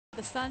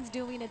The sun's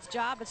doing its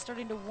job. It's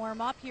starting to warm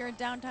up here in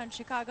downtown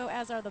Chicago,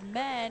 as are the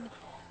men.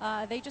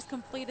 They just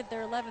completed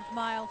their 11th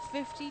mile,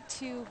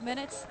 52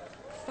 minutes,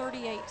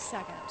 38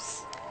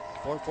 seconds.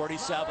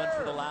 4:47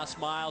 for the last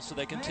mile, so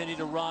they continue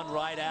to run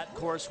right at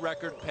course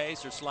record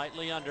pace, or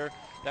slightly under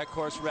that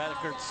course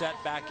record set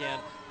back in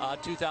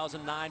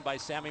 2009 by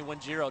Sammy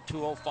Wanjiro,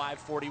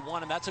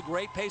 2:05:41, and that's a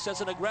great pace.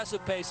 That's an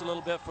aggressive pace a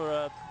little bit for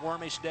a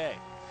warmish day.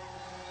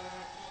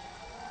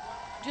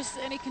 Just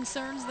any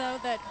concerns, though,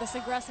 that this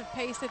aggressive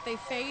pace that they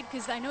fade?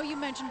 Because I know you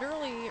mentioned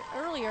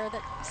earlier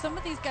that some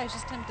of these guys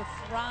just tend to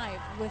thrive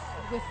with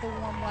the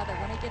warm weather.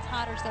 When it gets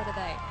hotter, so do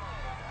they.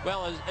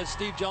 Well, as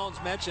Steve Jones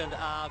mentioned,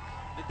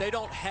 they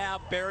don't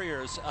have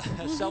barriers,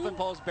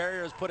 self-imposed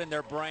barriers put in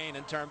their brain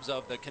in terms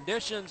of the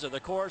conditions or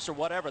the course or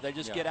whatever. They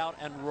just get out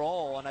and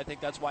roll, and I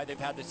think that's why they've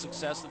had the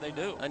success that they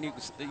do. And you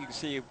can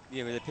see,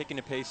 they're picking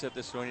the pace up,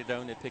 they're slowing it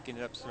down, they're picking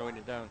it up, slowing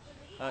it down.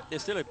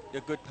 There's still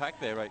a good pack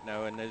there right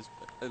now, and there's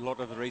a lot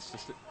of the race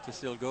to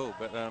still go.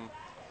 But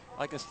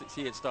I can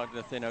see it starting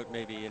to thin out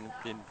maybe in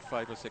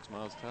 5 or 6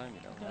 miles time,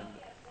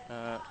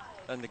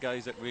 and the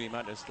guys that really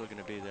matter are still going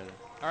to be there.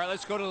 All right,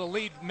 let's go to the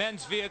lead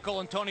men's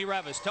vehicle and Tony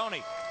Revis.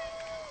 Tony.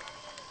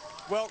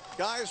 Well,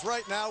 guys,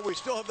 right now we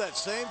still have that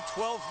same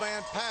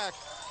 12-man pack.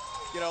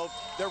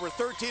 There were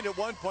 13 at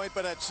one point,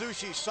 but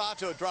Atsushi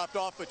Sato dropped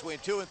off between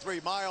 2 and 3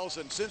 miles,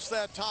 and since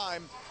that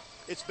time,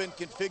 it's been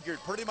configured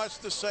pretty much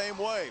the same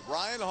way.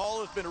 Ryan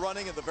Hall has been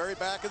running in the very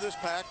back of this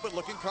pack, but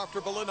looking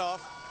comfortable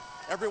enough.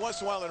 Every once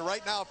in a while, and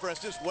right now, for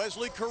instance,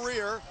 Wesley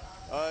Career,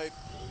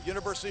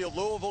 University of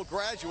Louisville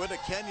graduate, a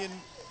Kenyan,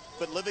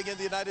 but living in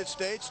the United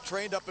States,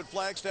 trained up in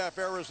Flagstaff,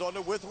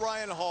 Arizona with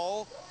Ryan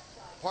Hall.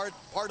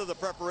 Part of the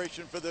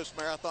preparation for this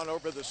marathon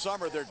over the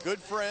summer. They're good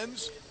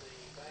friends.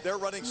 They're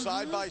running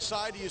side by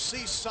side. You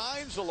see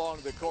signs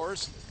along the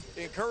course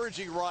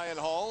encouraging Ryan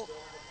Hall.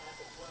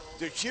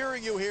 The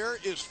cheering you hear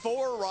is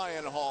for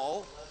Ryan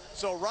Hall.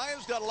 So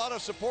Ryan's got a lot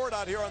of support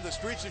out here on the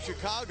streets of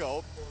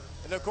Chicago.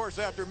 And of course,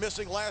 after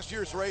missing last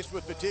year's race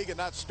with fatigue and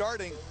not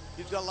starting,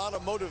 he's got a lot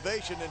of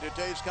motivation in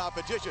today's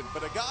competition.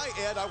 But a guy,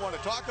 Ed, I want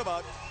to talk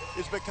about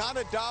is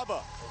Bekana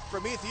Daba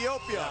from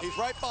Ethiopia. He's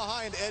right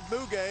behind Ed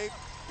Muge.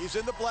 He's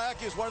in the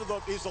black. He's one of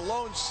one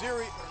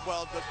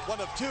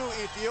of 2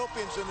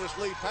 Ethiopians in this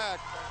lead pack.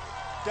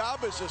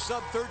 Daba's a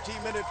sub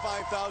 13-minute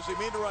 5,000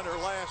 meter runner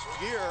last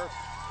year,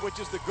 which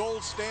is the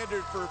gold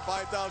standard for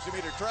 5,000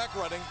 meter track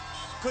running.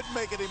 Couldn't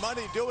make any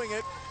money doing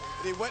it.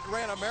 And he went and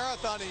ran a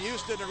marathon in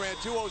Houston and ran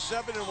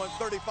 2:07 and won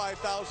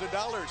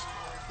 $35,000.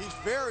 He's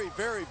very,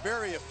 very,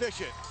 very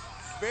efficient.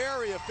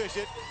 Very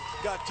efficient.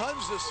 Got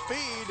tons of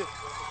speed.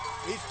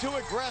 He's too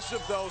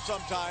aggressive, though,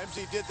 sometimes.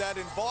 He did that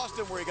in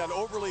Boston, where he got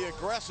overly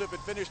aggressive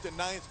and finished in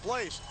 9th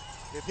place.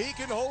 If he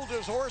can hold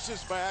his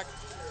horses back,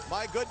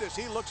 my goodness,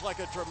 he looks like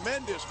a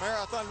tremendous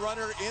marathon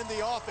runner in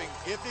the offing,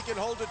 if he can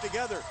hold it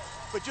together.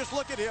 But just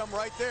look at him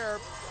right there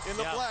in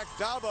the black.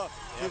 Daba,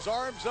 his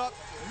arms up,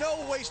 no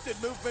wasted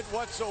movement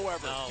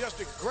whatsoever. No. Just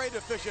a great,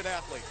 efficient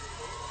athlete.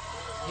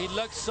 He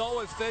looks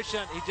so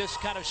efficient. He just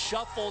kind of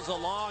shuffles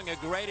along, a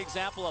great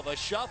example of a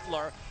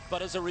shuffler.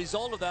 But as a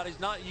result of that,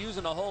 he's not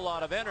using a whole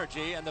lot of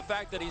energy. And the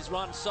fact that he's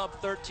run sub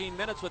 13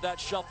 minutes with that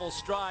shuffle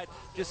stride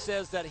just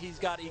says that he's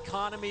got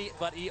economy,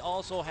 but he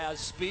also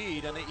has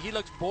speed. And he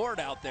looks bored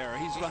out there.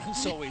 He's running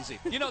so easy.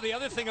 The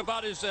other thing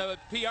about his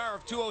PR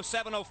of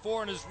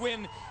 2:07:04 and his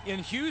win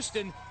in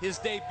Houston, his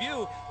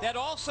debut, that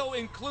also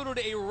included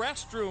a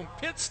restroom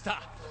pit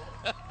stop.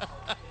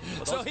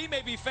 So he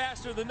may be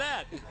faster than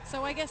that.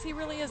 So I guess he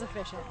really is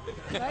efficient,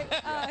 right?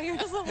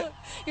 Here's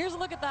a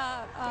look at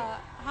the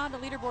Honda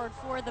leaderboard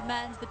for the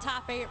men's, the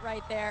top 8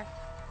 right there.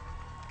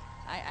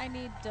 I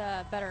need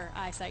better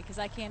eyesight, because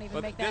I can't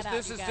even make that out.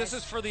 This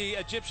is for the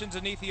Egyptians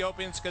and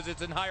Ethiopians, because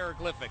it's in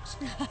hieroglyphics.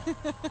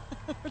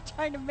 We're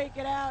trying to make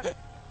it out.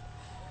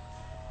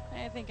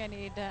 I think I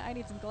need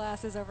some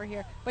glasses over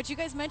here. But you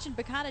guys mentioned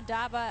Bekana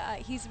Daba.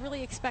 He's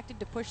really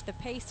expected to push the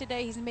pace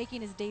today. He's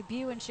making his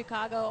debut in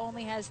Chicago.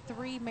 Only has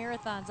 3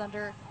 marathons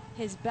under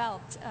his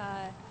belt.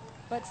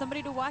 But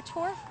somebody to watch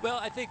for? Well,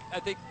 I think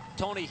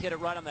Tony hit it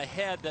right on the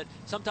head, that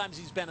sometimes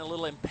he's been a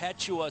little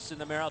impetuous in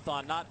the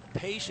marathon, not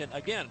patient.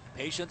 Again,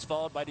 patience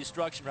followed by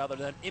destruction rather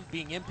than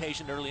being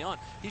impatient early on.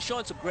 He's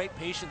showing some great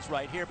patience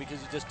right here, because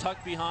he's just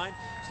tucked behind.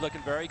 He's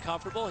looking very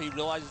comfortable. He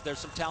realizes there's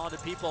some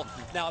talented people.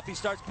 Now, if he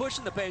starts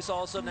pushing the pace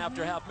all of a sudden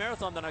after half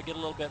marathon, then I get a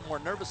little bit more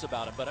nervous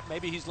about him. But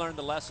maybe he's learned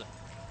the lesson.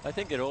 I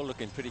think they're all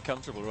looking pretty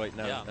comfortable right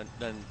now,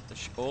 and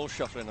all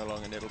shuffling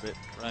along a little bit.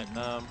 Right.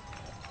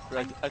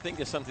 I think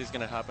there's something's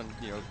going to happen,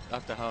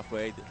 after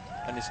halfway,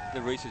 and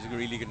the race is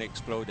really going to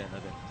explode then,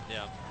 I think.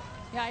 Yeah.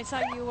 Yeah, I saw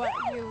you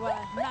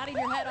nodding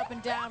your head up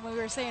and down when we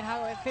were saying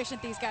how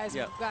efficient these guys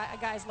look.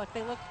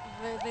 They look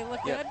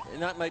good.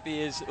 And that might be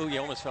his. Oh, you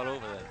almost fell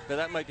over there. But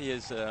that might be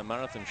his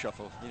marathon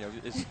shuffle.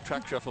 His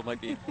track shuffle might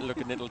be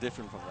looking a little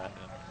different from that,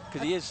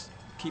 because he is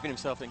keeping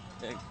himself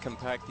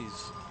compact.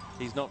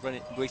 He's not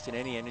wasting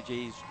any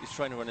energy. He's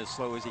trying to run as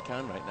slow as he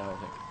can right now, I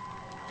think.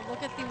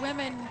 Look at the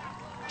women.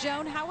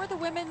 Joan, how are the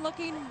women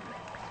looking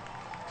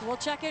We'll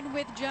check in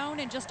with Joan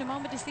in just a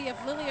moment to see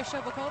if Lilia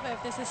Shobakova,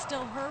 if this is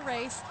still her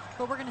race.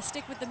 But we're going to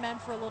stick with the men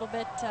for a little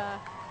bit, a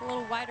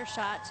little wider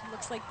shot.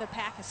 Looks like the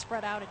pack is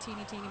spread out a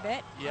teeny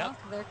bit. Yeah,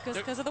 well,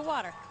 because of the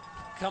water.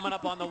 Coming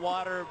up on the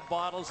water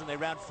bottles, and they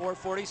ran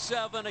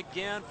 4:47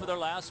 again for their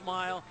last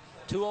mile.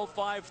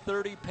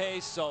 2:05.30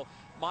 pace. So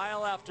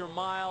mile after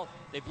mile,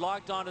 they've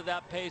locked onto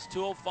that pace.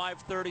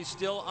 2:05.30,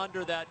 still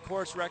under that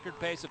course record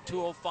pace of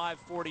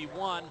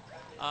 2:05.41.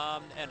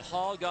 And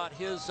Hall got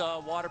his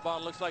water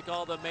bottle. Looks like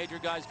all the major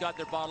guys got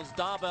their bottles.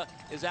 Daba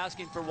is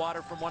asking for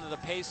water from one of the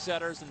pace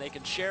setters, and they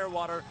can share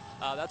water.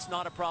 That's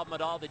not a problem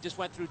at all. They just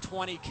went through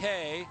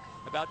 20K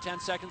about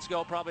 10 seconds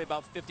ago, probably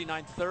about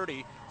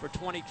 59.30 for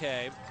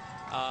 20K.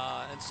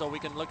 And so we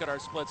can look at our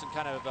splits and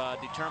kind of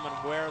determine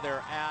where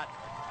they're at.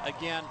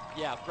 Again,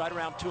 yeah, right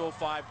around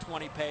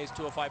 2:05.20 pace,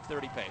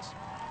 2:05.30 pace.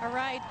 All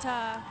right.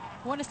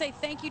 Want to say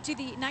thank you to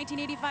the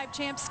 1985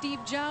 champ, Steve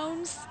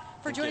Jones,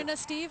 for joining us,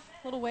 Steve.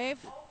 Little wave.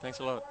 Thanks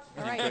a lot.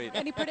 All right.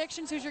 Any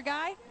predictions? Who's your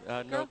guy?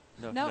 No.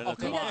 Oh,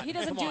 he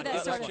doesn't do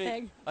that sort of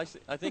thing. I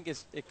think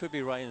it could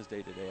be Ryan's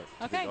day today,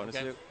 to okay. be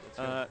honest with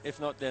you. If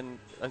not, then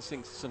I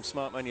think some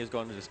smart money has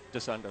gone to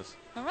DeSantis.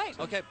 All right.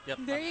 Okay. Yep.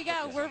 There you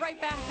go. We're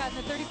right back on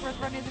the 34th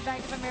run of the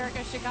Bank of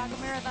America Chicago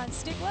Marathon.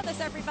 Stick with us,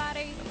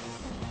 everybody.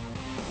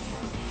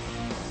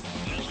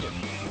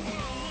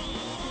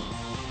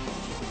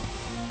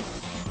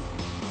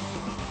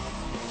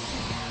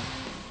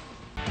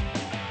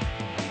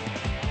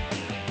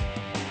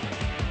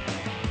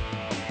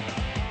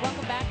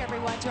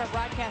 Everyone, to our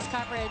broadcast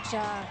coverage.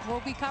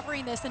 We'll be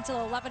covering this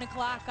until 11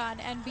 o'clock on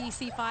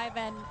NBC5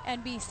 and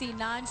NBC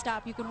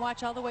Nonstop. You can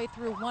watch all the way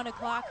through 1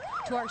 o'clock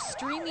to our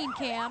streaming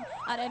cam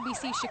on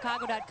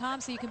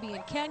NBCChicago.com, so you can be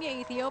in Kenya,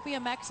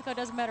 Ethiopia, Mexico.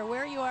 Doesn't matter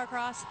where you are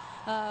across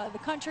the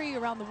country,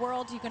 around the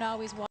world, you can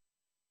always watch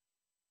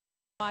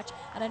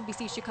on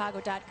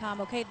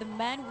NBCChicago.com. Okay, the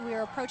men, we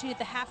are approaching at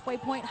the halfway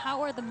point.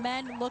 How are the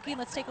men looking?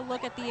 Let's take a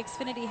look at the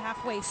Xfinity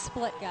halfway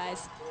split,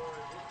 guys.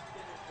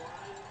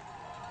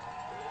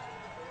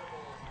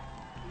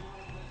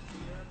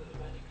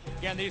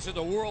 Again, these are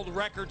the world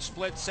record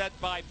splits set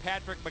by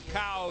Patrick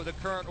Macau, the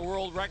current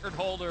world record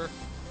holder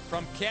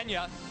from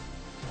Kenya.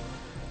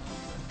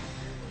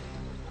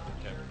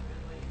 Okay.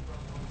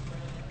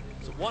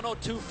 So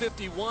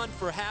 1:02.51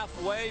 for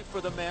halfway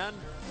for the men.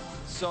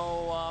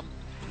 So a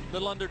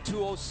little under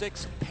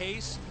 2:06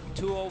 pace,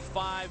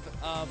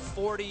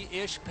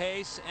 2:05.40-ish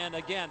pace. And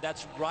again,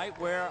 that's right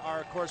where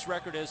our course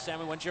record is,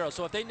 Sammy Wanjiro.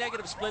 So if they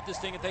negative split this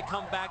thing, if they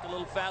come back a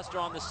little faster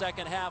on the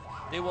second half,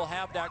 they will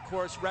have that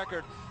course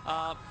record.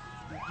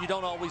 You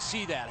don't always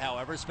see that,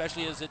 however,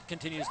 especially as it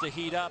continues to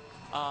heat up.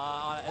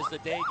 As the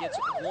day gets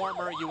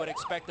warmer, you would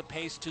expect the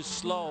pace to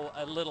slow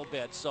a little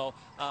bit. So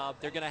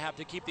they're going to have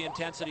to keep the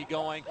intensity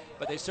going,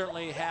 but they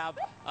certainly have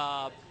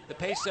the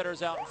pace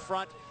setters out in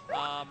front.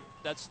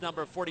 That's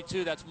number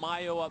 42. That's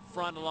Mayo up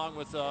front, along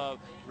with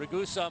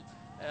Ragusa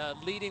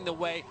leading the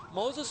way.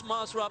 Moses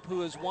Masrap,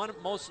 who is one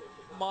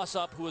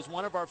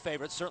of our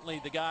favorites, certainly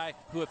the guy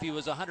who, if he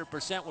was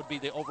 100%, would be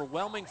the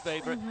overwhelming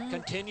favorite,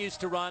 continues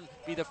to run,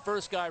 be the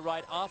first guy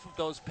right off of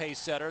those pace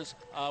setters,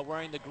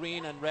 wearing the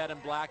green and red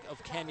and black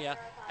of Kenya.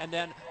 And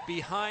then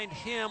behind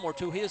him, or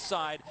to his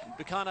side,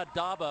 Bekana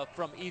Daba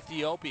from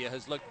Ethiopia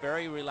has looked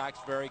very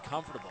relaxed, very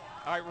comfortable.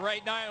 All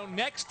right now,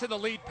 next to the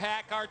lead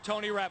pack are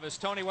Tony Revis.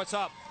 Tony, what's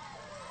up?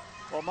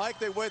 Well, Mike,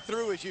 they went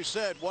through, as you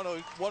said,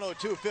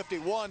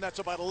 1:02.51. That's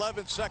about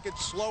 11 seconds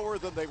slower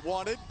than they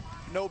wanted.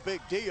 No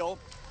big deal.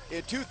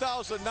 In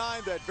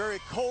 2009, that very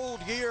cold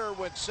year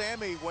when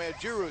Sammy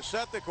Wanjiro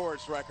set the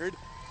course record,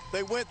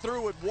 they went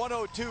through at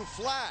 1:02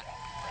 flat.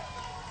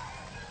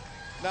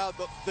 Now,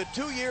 the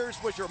 2 years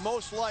which are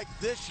most like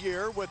this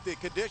year with the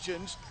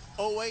conditions,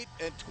 08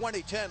 and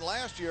 2010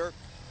 last year,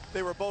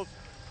 they were both,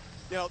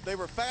 they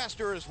were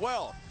faster as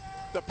well.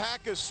 The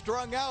pack is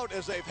strung out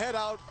as they've head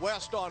out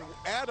west on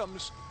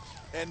Adams,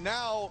 and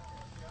now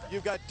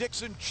you've got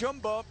Dixon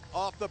Chumba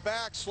off the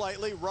back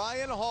slightly.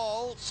 Ryan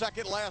Hall,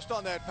 second last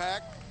on that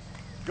pack.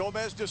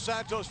 Gomez dos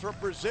Santos from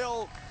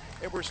Brazil.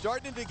 And we're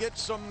starting to get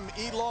some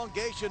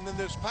elongation in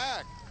this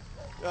pack.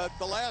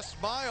 The last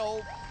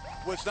mile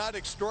was not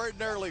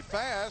extraordinarily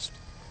fast,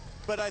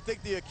 but I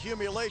think the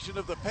accumulation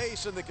of the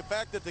pace and the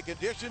fact that the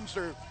conditions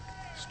are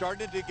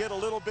starting to get a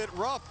little bit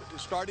rough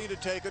is starting to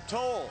take a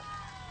toll.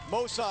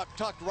 Mosop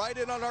tucked right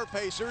in on our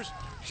pacers.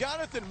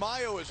 Jonathan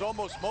Mayo is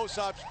almost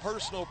Mosop's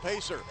personal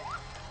pacer.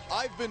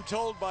 I've been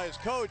told by his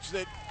coach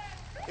that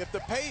if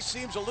the pace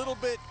seems a little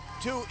bit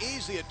too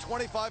easy at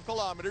 25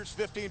 kilometers,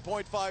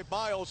 15.5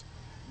 miles,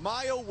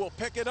 Mayo will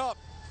pick it up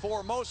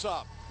for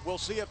Mosop. We'll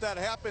see if that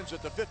happens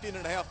at the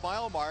 15.5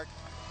 mile mark.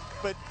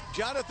 But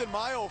Jonathan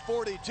Mayo,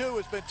 42,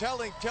 has been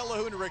telling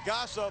Telehun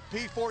Regasa,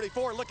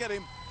 P44, look at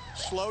him,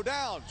 slow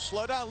down,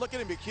 look at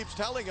him. He keeps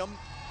telling him,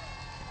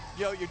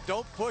 you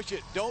don't push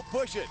it, don't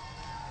push it.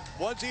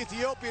 One's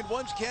Ethiopian,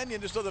 one's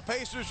Kenyan, so the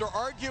pacers are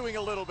arguing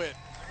a little bit.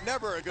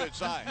 Never a good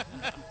sign.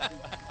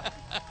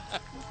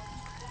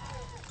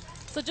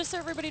 So just so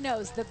everybody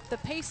knows, the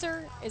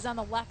pacer is on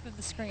the left of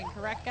the screen,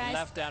 correct, guys?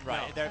 Left and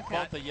right. No. They're Okay.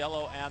 both the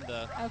yellow and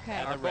the, Okay.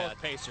 and Are the red.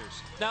 both Pacers.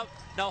 Now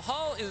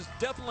Hull is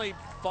definitely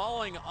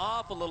falling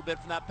off a little bit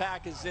from that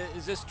pack. Is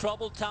this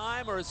trouble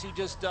time, or is he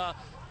just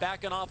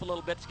backing off a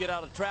little bit to get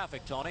out of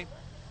traffic, Tony?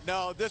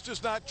 No, this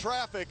is not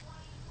traffic.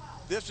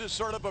 This is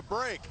sort of a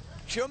break.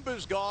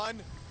 Chumba's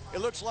gone.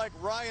 It looks like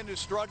Ryan is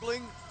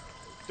struggling.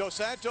 Dos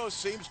Santos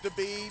seems to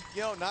be,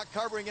 not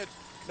covering it.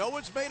 No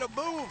one's made a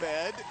move,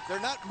 Ed. They're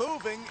not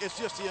moving. It's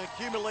just the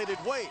accumulated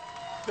weight.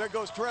 There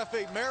goes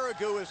Trefe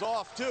Marigu is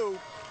off, too.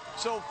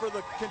 So for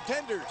the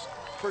contenders,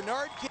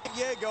 Bernard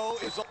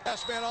Kiniego is the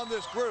last man on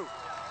this group.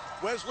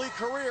 Wesley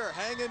Career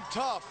hanging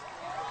tough.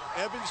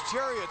 Evans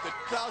Chariot, the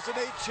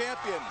 2008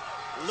 champion.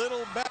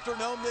 Little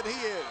metronome that he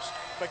is.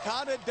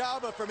 Bekana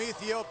Daba from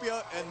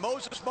Ethiopia and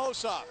Moses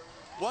Mosop.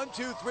 1,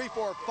 2, 3,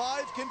 4,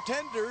 5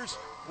 contenders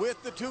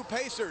with the 2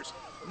 Pacers.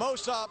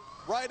 Mosop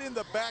right in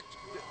the back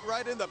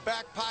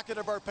pocket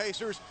of our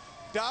Pacers.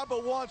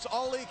 Daba wants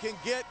all he can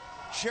get.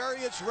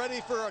 Chariot's ready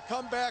for a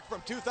comeback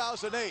from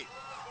 2008.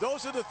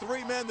 Those are the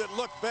 3 men that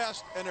look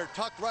best and are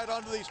tucked right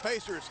onto these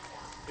Pacers.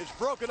 It's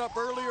broken up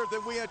earlier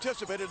than we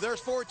anticipated. There's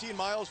 14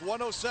 miles,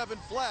 107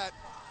 flat,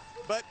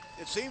 but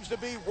it seems to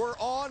be we're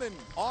on and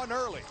on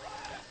early.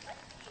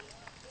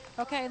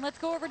 Okay, and let's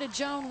go over to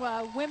Joan.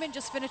 Women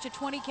just finished a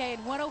 20K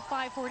in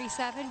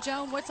 105.47.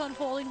 Joan, what's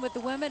unfolding with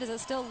the women? Is it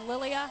still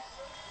Lilia?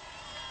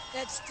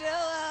 It's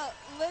still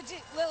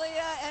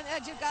Lilia and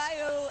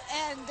Ejugayu,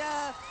 and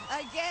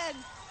again,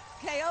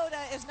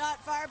 Kayota is not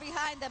far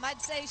behind them.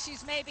 I'd say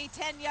she's maybe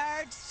 10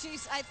 yards.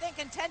 She's, I think,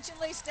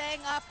 intentionally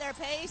staying off their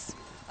pace.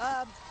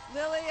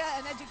 Lilia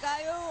and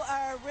Ejugayu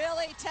are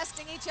really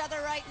testing each other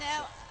right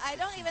now. I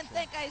don't even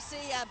think I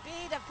see a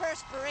bead of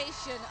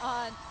perspiration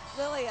on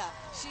Lilia.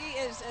 She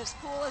is as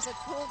cool as a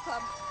cool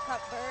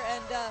cucumber,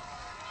 and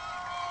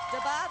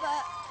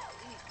Dababa,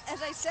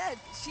 as I said,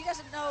 she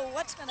doesn't know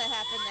what's going to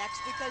happen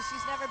next because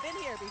she's never been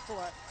here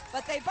before.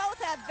 But they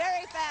both have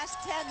very fast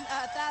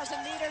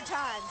 10,000-meter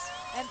times,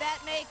 and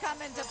that may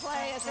come into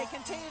play as they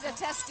continue to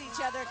test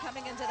each other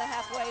coming into the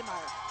halfway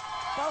mark.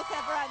 Both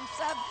have run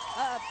sub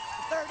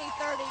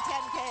 30-30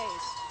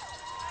 10Ks.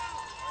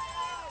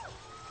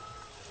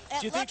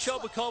 Do you think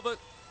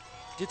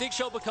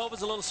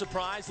Shobakova's a little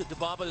surprised that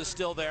Dababa is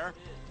still there?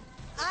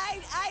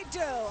 I do.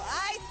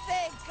 I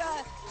think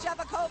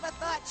Shabakova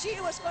thought she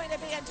was going to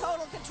be in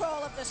total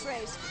control of this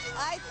race.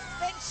 I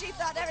think she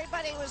thought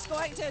everybody was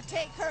going to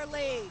take her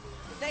lead.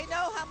 They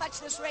know how much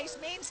this race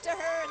means to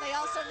her, and they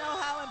also know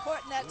how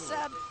important that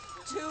sub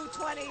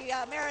 2:20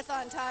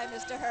 marathon time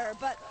is to her.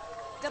 But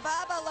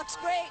Dababa looks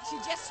great. She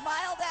just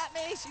smiled at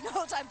me. She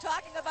knows I'm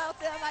talking about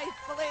them, I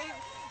believe.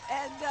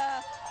 And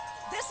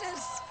this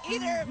is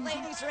either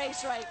ladies'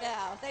 race right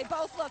now. They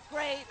both look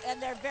great,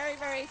 and they're very,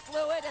 very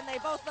fluid, and they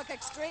both look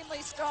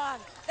extremely strong.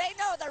 They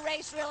know the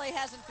race really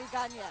hasn't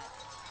begun yet.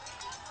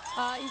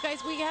 You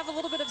guys, we have a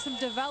little bit of some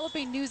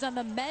developing news on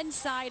the men's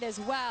side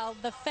as well.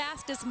 The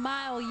fastest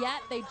mile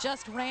yet, they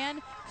just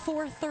ran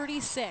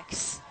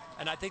 4:36.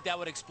 And I think that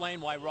would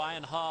explain why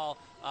Ryan Hull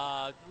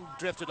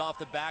drifted off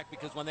the back,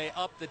 because when they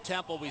upped the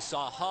tempo, we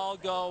saw Hull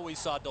go, we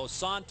saw Dos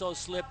Santos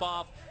slip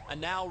off, and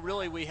now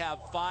really we have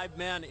 5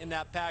 men in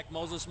that pack: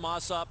 Moses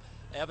Mosop,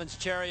 Evans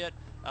Chariot,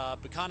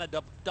 Bekana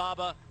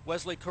Daba,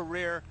 Wesley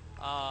Career,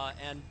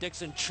 and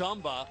Dixon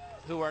Chumba,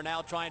 who are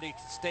now trying to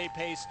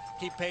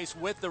keep pace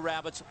with the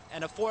Rabbits,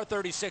 and a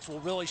 4:36 will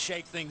really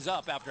shake things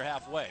up after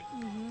halfway.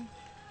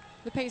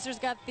 The Pacers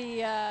got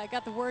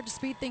the word to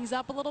speed things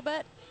up a little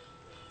bit.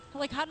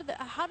 Like, how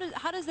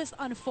does this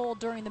unfold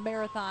during the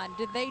marathon?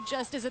 Did they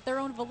just, is it their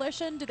own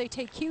volition? Do they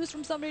take cues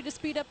from somebody to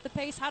speed up the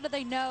pace? How do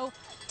they know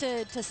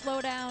to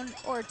slow down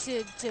or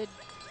to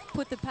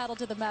put the pedal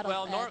to the metal?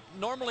 Well,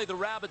 normally the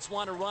Rabbits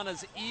want to run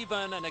as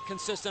even and as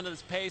consistent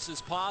as pace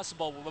as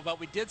possible, but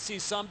we did see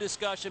some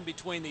discussion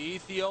between the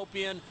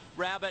Ethiopian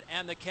Rabbit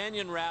and the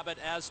Kenyan Rabbit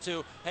as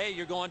to, hey,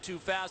 you're going too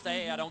fast.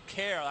 Hey, I don't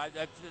care.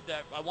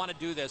 I want to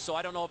do this. So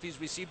I don't know if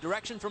he's received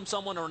direction from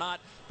someone or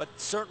not, but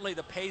certainly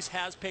the pace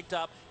has picked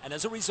up, and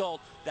as a result,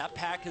 that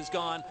pack has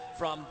gone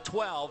from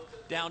 12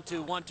 down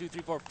to 1, 2,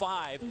 3, 4,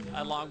 5,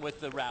 along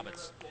with the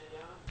Rabbits.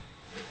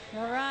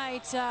 All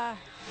right.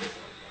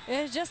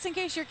 Just in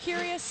case you're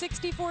curious,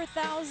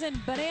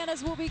 64,000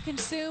 bananas will be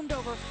consumed.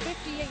 Over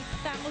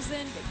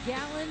 58,000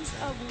 gallons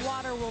of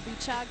water will be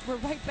chugged. We're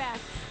right back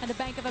on the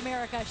Bank of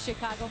America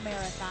Chicago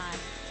Marathon.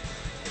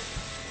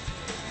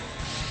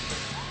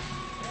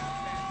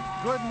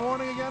 Good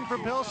morning again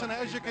from Pilsen.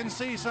 As you can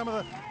see, some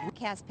of the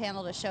cast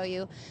panel to show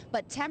you,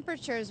 but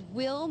temperatures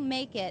will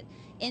make it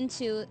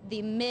into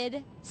the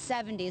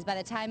mid-70s by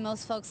the time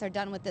most folks are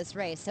done with this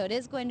race. So it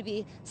is going to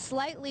be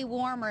slightly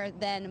warmer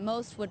than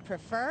most would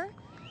prefer,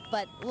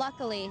 but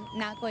luckily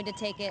not going to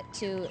take it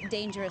to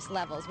dangerous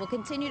levels. We'll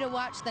continue to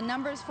watch the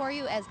numbers for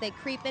you as they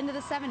creep into the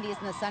 70s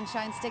and the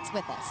sunshine sticks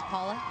with us.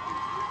 Paula?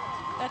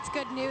 That's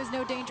good news.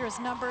 No dangerous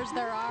numbers.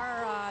 There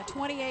are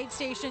 20 aid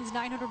stations,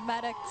 900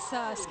 medics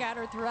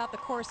scattered throughout the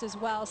course as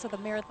well. So the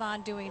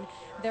marathon doing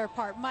their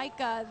part. Mike,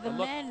 the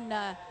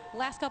men,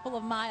 last couple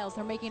of miles,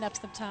 they're making up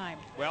some time.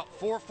 Well,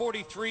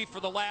 4:43 for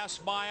the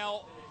last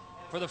mile.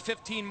 For the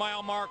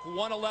 15-mile mark,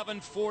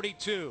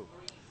 1:11:42.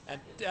 And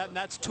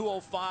that's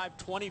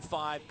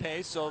 2:05:25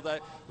 pace. So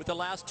that with the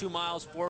last 2 miles,